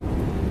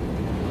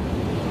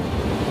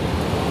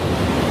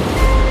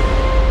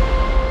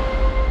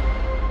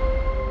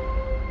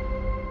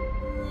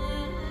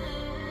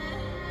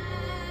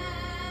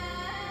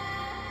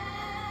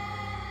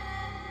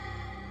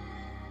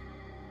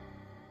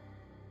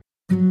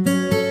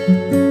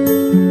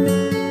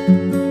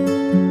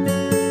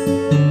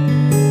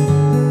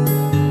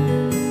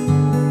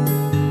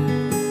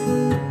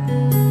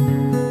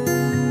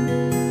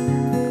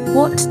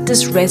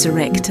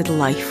resurrected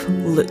life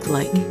look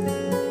like?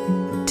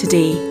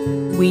 Today,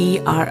 we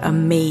are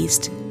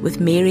amazed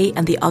with Mary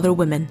and the other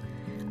women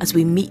as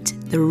we meet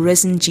the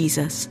risen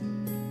Jesus.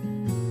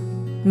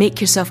 Make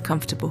yourself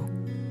comfortable.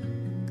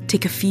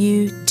 Take a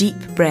few deep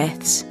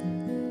breaths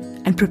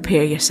and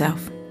prepare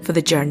yourself for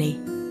the journey.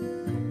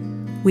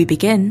 We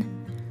begin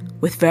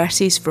with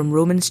verses from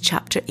Romans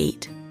chapter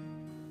 8.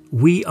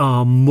 We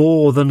are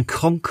more than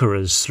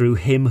conquerors through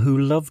him who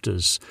loved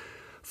us.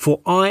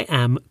 For I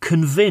am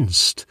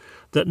convinced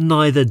that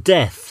neither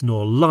death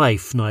nor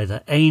life,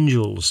 neither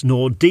angels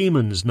nor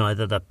demons,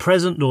 neither the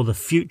present nor the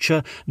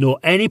future, nor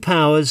any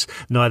powers,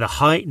 neither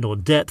height nor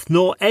depth,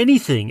 nor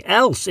anything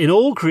else in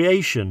all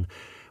creation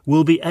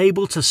will be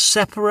able to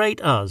separate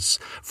us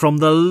from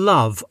the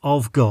love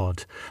of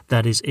God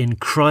that is in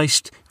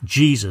Christ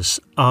Jesus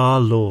our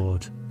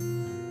Lord.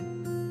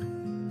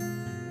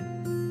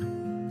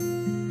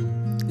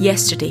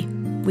 Yesterday,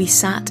 we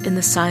sat in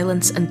the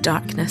silence and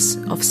darkness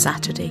of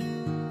Saturday.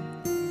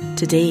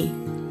 Today,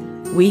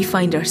 we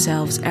find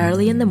ourselves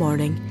early in the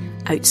morning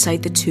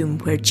outside the tomb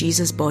where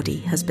Jesus' body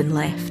has been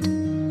left.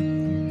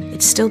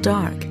 It's still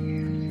dark,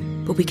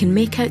 but we can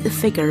make out the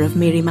figure of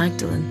Mary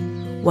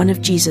Magdalene, one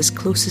of Jesus'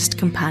 closest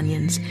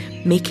companions,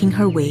 making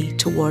her way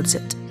towards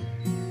it.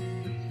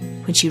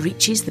 When she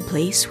reaches the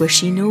place where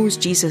she knows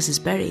Jesus is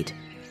buried,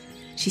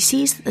 she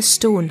sees that the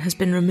stone has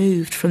been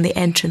removed from the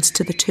entrance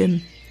to the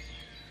tomb.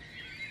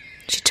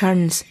 She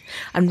turns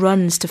and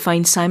runs to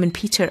find Simon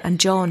Peter and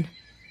John.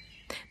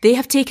 They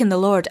have taken the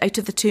Lord out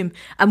of the tomb,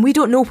 and we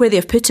don't know where they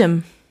have put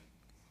him.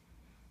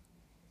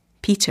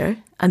 Peter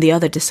and the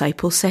other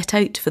disciple set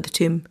out for the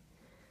tomb.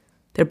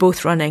 They're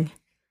both running.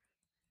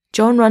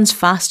 John runs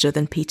faster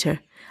than Peter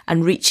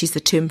and reaches the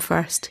tomb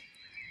first.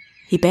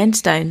 He bends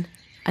down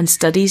and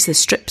studies the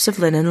strips of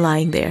linen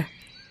lying there.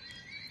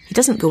 He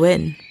doesn't go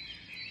in.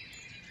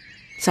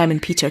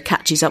 Simon Peter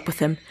catches up with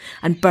him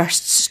and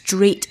bursts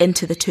straight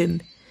into the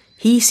tomb.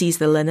 He sees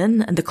the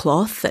linen and the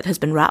cloth that has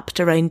been wrapped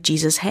around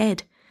Jesus'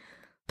 head.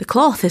 The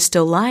cloth is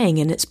still lying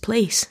in its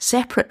place,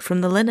 separate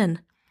from the linen.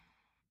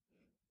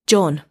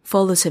 John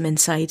follows him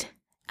inside,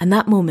 and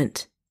that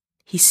moment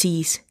he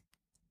sees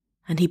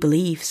and he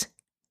believes,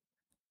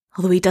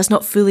 although he does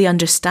not fully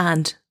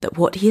understand that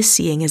what he is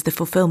seeing is the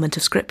fulfillment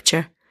of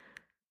Scripture.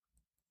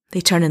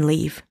 They turn and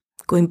leave,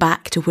 going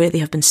back to where they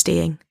have been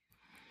staying.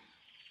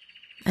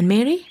 And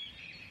Mary?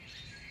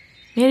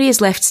 Mary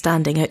is left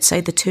standing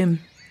outside the tomb.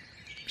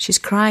 She's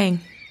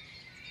crying.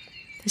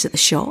 Is it the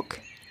shock?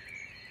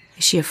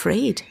 Is she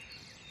afraid?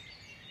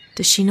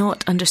 Does she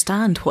not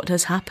understand what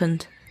has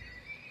happened?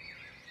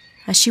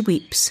 As she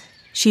weeps,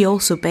 she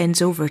also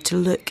bends over to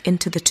look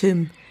into the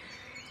tomb.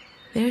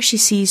 There she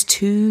sees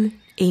two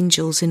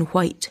angels in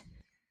white,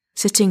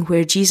 sitting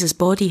where Jesus'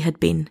 body had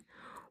been,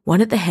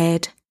 one at the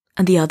head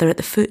and the other at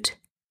the foot.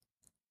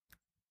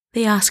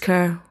 They ask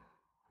her,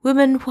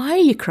 "Woman, why are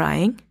you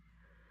crying?"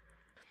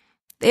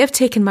 "They have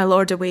taken my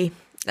Lord away,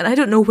 and I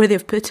don't know where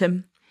they've put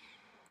him."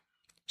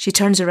 She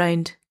turns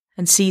around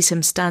and sees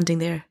him standing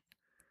there.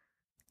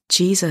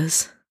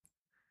 Jesus.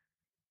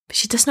 But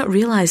she does not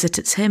realise that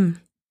it's him.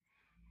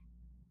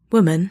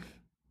 "Woman,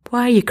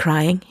 why are you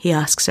crying?" he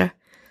asks her.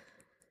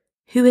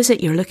 "Who is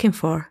it you're looking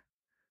for?"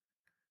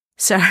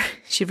 "Sir,"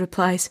 she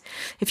replies,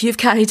 "if you've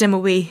carried him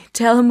away,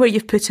 tell him where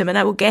you've put him and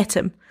I will get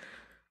him."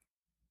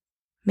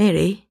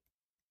 Mary.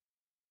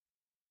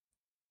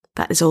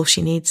 That is all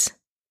she needs.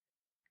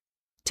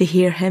 To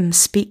hear him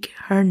speak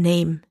her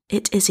name,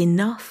 it is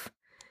enough.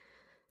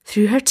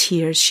 Through her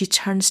tears, she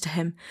turns to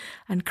him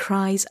and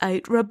cries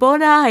out,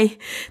 "Rabboni,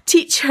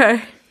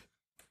 teacher!"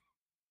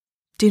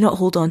 "Do not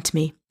hold on to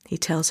me," he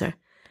tells her,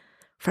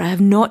 "for I have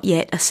not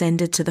yet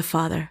ascended to the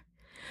Father.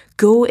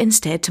 Go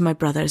instead to my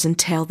brothers and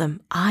tell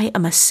them, I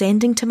am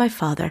ascending to my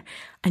Father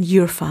and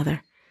your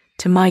Father,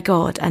 to my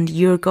God and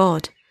your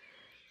God."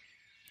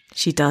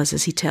 She does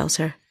as he tells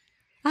her.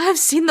 "I have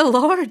seen the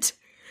Lord.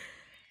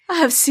 I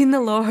have seen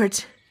the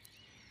Lord.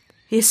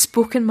 He has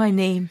spoken my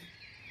name.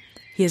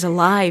 He is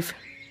alive."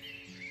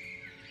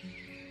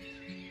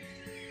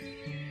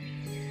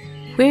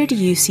 Where do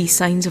you see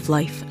signs of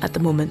life at the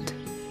moment?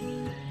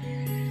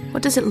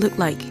 What does it look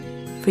like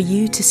for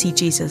you to see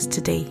Jesus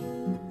today?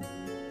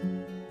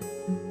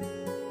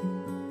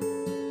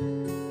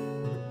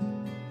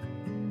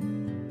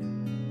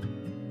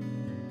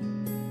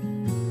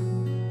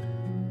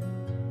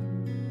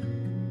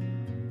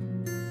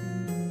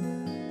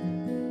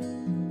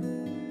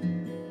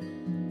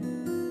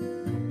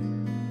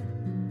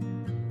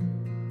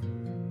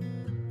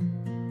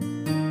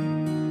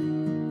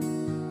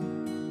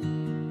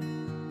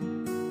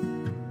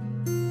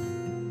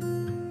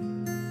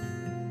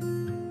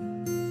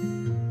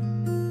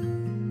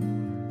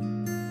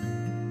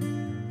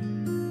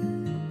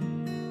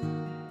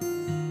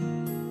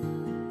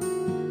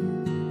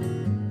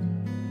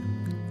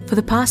 For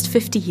the past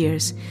 50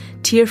 years,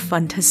 Tear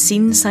Fund has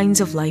seen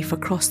signs of life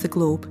across the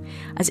globe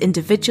as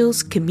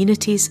individuals,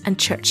 communities and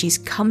churches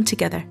come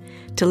together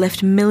to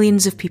lift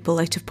millions of people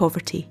out of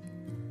poverty.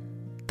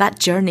 That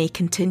journey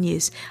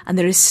continues, and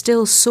there is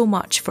still so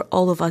much for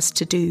all of us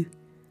to do.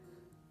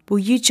 Will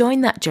you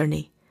join that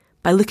journey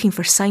by looking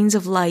for signs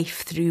of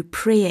life through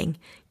praying,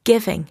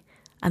 giving,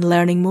 and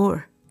learning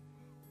more?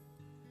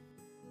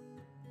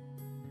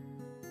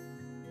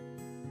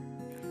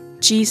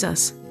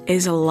 Jesus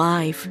is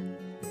alive.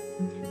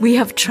 We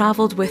have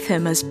travelled with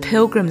him as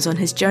pilgrims on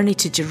his journey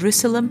to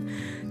Jerusalem,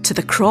 to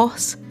the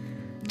cross,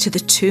 to the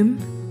tomb,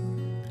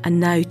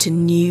 and now to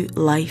new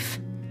life.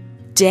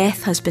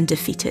 Death has been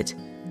defeated.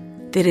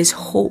 There is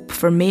hope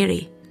for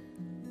Mary,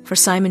 for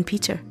Simon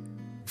Peter,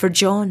 for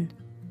John,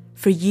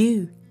 for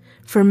you,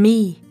 for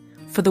me,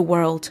 for the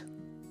world.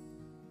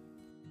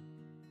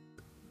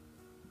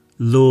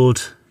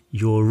 Lord,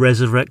 your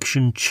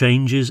resurrection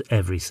changes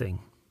everything.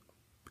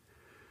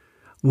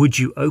 Would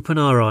you open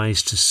our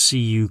eyes to see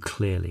you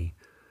clearly?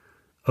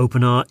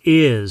 Open our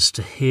ears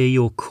to hear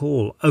your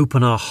call.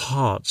 Open our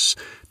hearts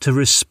to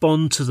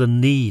respond to the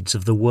needs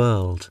of the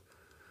world.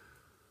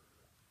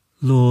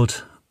 Lord,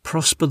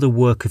 prosper the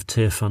work of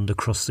Tearfund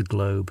across the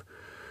globe.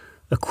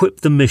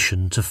 Equip the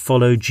mission to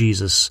follow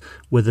Jesus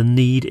where the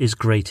need is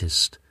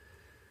greatest.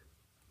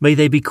 May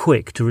they be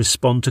quick to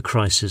respond to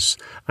crisis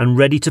and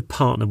ready to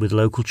partner with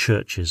local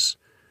churches.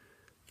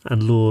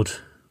 And Lord,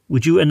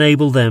 would you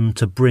enable them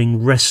to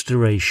bring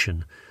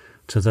restoration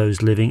to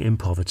those living in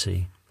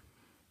poverty?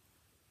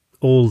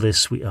 All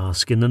this we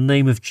ask in the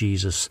name of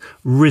Jesus,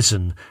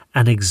 risen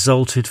and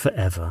exalted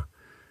forever.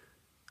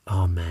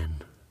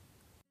 Amen.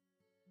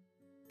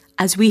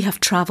 As we have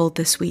travelled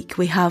this week,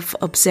 we have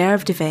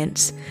observed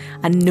events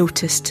and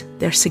noticed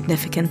their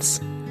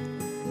significance.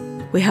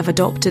 We have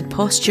adopted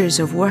postures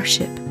of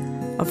worship,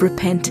 of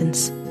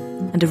repentance,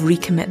 and of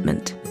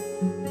recommitment.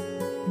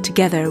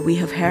 Together we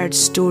have heard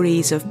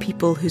stories of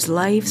people whose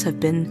lives have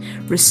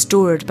been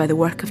restored by the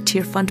work of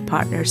Tearfund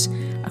partners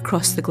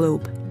across the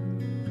globe.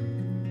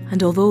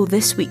 And although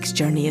this week's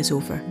journey is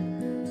over,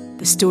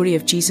 the story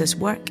of Jesus'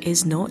 work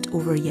is not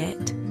over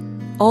yet.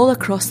 All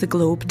across the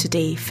globe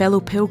today, fellow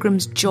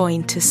pilgrims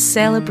join to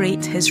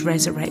celebrate his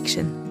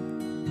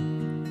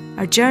resurrection.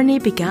 Our journey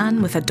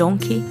began with a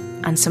donkey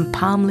and some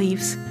palm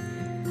leaves,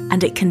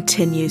 and it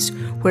continues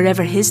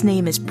wherever his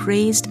name is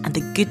praised and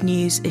the good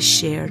news is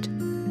shared.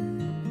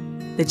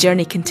 The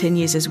journey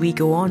continues as we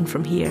go on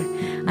from here,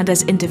 and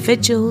as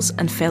individuals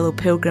and fellow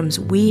pilgrims,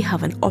 we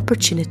have an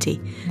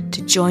opportunity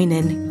to join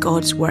in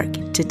God's work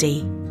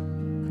today.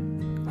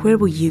 Where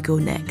will you go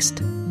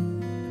next?